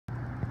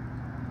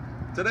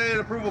Today at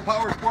Approval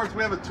Power Sports,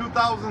 we have a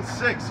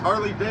 2006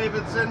 Harley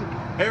Davidson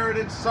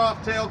Heritage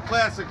Softail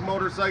Classic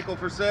motorcycle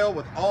for sale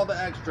with all the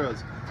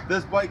extras.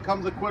 This bike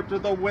comes equipped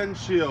with a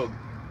windshield,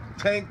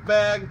 tank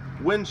bag,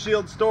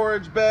 windshield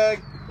storage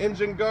bag,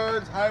 engine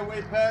guards,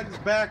 highway pegs,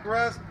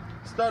 backrest,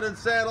 studded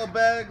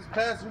saddlebags,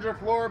 passenger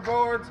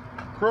floorboards,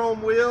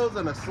 chrome wheels,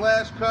 and a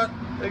slash cut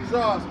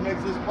exhaust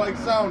makes this bike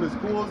sound as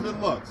cool as it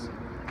looks.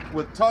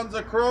 With tons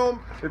of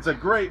chrome, it's a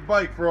great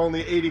bike for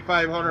only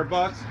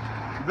 $8,500.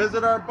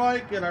 Visit our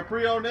bike and our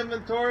pre-owned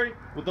inventory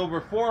with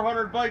over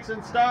 400 bikes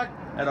in stock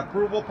at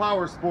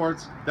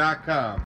ApprovalPowersports.com.